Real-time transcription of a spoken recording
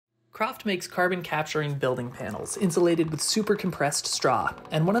Croft makes carbon-capturing building panels, insulated with super compressed straw,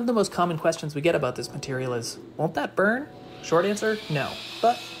 and one of the most common questions we get about this material is, won't that burn? Short answer, no,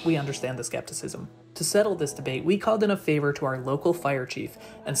 but we understand the skepticism. To settle this debate, we called in a favor to our local fire chief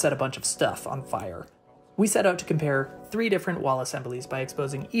and set a bunch of stuff on fire. We set out to compare 3 different wall assemblies by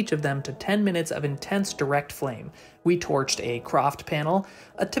exposing each of them to 10 minutes of intense direct flame. We torched a Croft panel,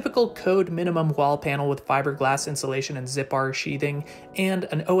 a typical code minimum wall panel with fiberglass insulation and zip-bar sheathing, and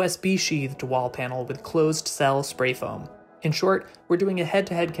an OSB sheathed wall panel with closed cell spray foam. In short, we're doing a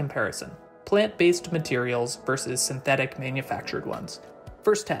head-to-head comparison. Plant-based materials versus synthetic manufactured ones.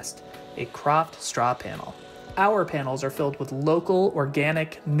 First test, a Croft straw panel. Our panels are filled with local,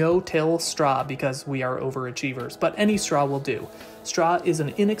 organic, no-till straw because we are overachievers, but any straw will do. Straw is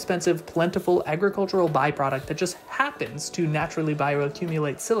an inexpensive, plentiful agricultural byproduct that just happens to naturally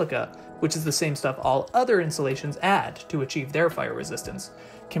bioaccumulate silica, which is the same stuff all other insulations add to achieve their fire resistance.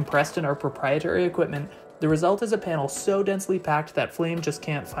 Compressed in our proprietary equipment, the result is a panel so densely packed that flame just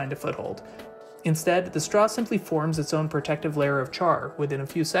can't find a foothold. Instead, the straw simply forms its own protective layer of char within a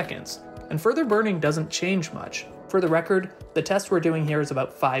few seconds. And further burning doesn't change much. For the record, the test we're doing here is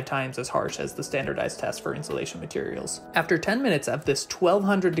about 5 times as harsh as the standardized test for insulation materials. After 10 minutes of this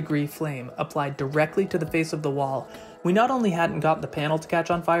 1200 degree flame applied directly to the face of the wall, we not only hadn't gotten the panel to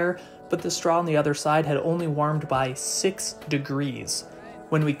catch on fire, but the straw on the other side had only warmed by 6 degrees.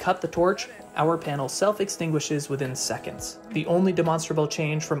 When we cut the torch, our panel self-extinguishes within seconds, the only demonstrable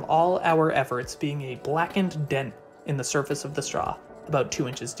change from all our efforts being a blackened dent in the surface of the straw, about 2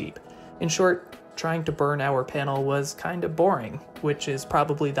 inches deep. In short, trying to burn our panel was kind of boring, which is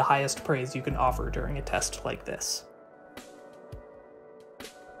probably the highest praise you can offer during a test like this.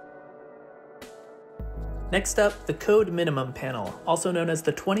 Next up, the code minimum panel, also known as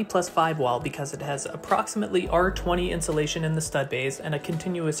the 20+5 wall because it has approximately R20 insulation in the stud bays and a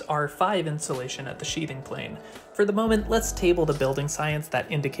continuous R5 insulation at the sheathing plane. For the moment, let's table the building science that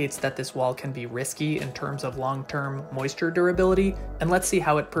indicates that this wall can be risky in terms of long-term moisture durability, and let's see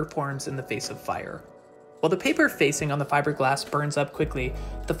how it performs in the face of fire. While the paper facing on the fiberglass burns up quickly,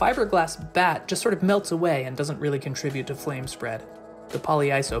 the fiberglass batt just sort of melts away and doesn't really contribute to flame spread. The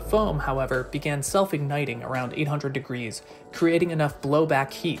polyiso foam, however, began self-igniting around 800 degrees, creating enough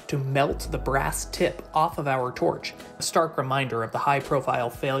blowback heat to melt the brass tip off of our torch, a stark reminder of the high-profile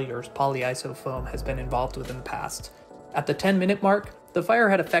failures polyiso foam has been involved with in the past. At the 10-minute mark, the fire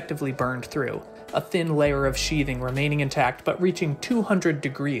had effectively burned through, a thin layer of sheathing remaining intact but reaching 200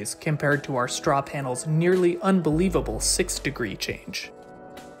 degrees compared to our straw panel's nearly unbelievable 6-degree change.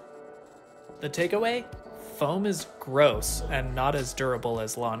 The takeaway? Foam is gross and not as durable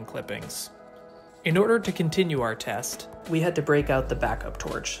as lawn clippings. In order to continue our test, we had to break out the backup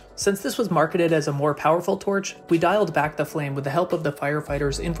torch. Since this was marketed as a more powerful torch, we dialed back the flame with the help of the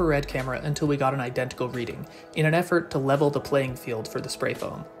firefighter's infrared camera until we got an identical reading, in an effort to level the playing field for the spray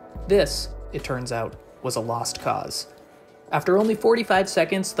foam. This, it turns out, was a lost cause. After only 45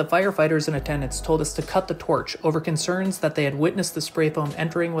 seconds, the firefighters in attendance told us to cut the torch over concerns that they had witnessed the spray foam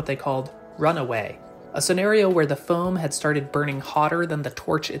entering what they called runaway, a scenario where the foam had started burning hotter than the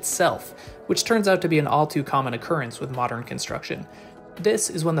torch itself, which turns out to be an all too common occurrence with modern construction. This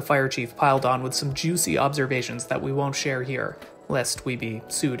is when the fire chief piled on with some juicy observations that we won't share here, lest we be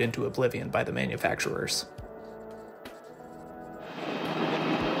sued into oblivion by the manufacturers.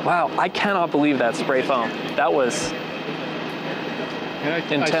 Wow, I cannot believe that spray foam. That was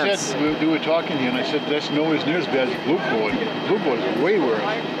intense. I said, we were talking to you, and I said, that's nowhere near as bad as blue board. Blue board is way worse.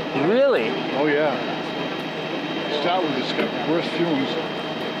 Really? Oh, yeah. Start with this got worse fumes.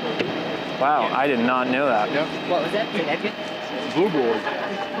 Wow, I did not know that. Yeah. What was that? Blue board.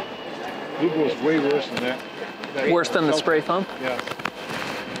 Blue board is way worse than that. Worse than the spray foam? Yeah.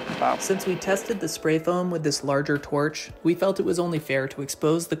 Wow. Since we tested the spray foam with this larger torch, we felt it was only fair to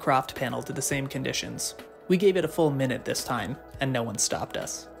expose the Croft panel to the same conditions. We gave it a full minute this time, and no one stopped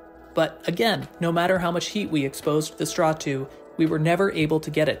us. But again, no matter how much heat we exposed the straw to, we were never able to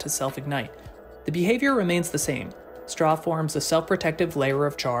get it to self-ignite. The behavior remains the same. Straw forms a self-protective layer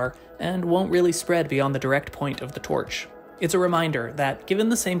of char and won't really spread beyond the direct point of the torch. It's a reminder that, given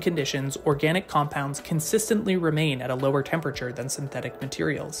the same conditions, organic compounds consistently remain at a lower temperature than synthetic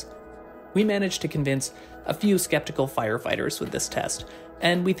materials. We managed to convince a few skeptical firefighters with this test,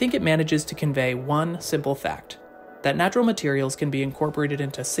 and we think it manages to convey one simple fact: that natural materials can be incorporated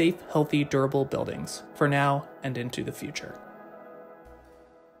into safe, healthy, durable buildings, for now and into the future.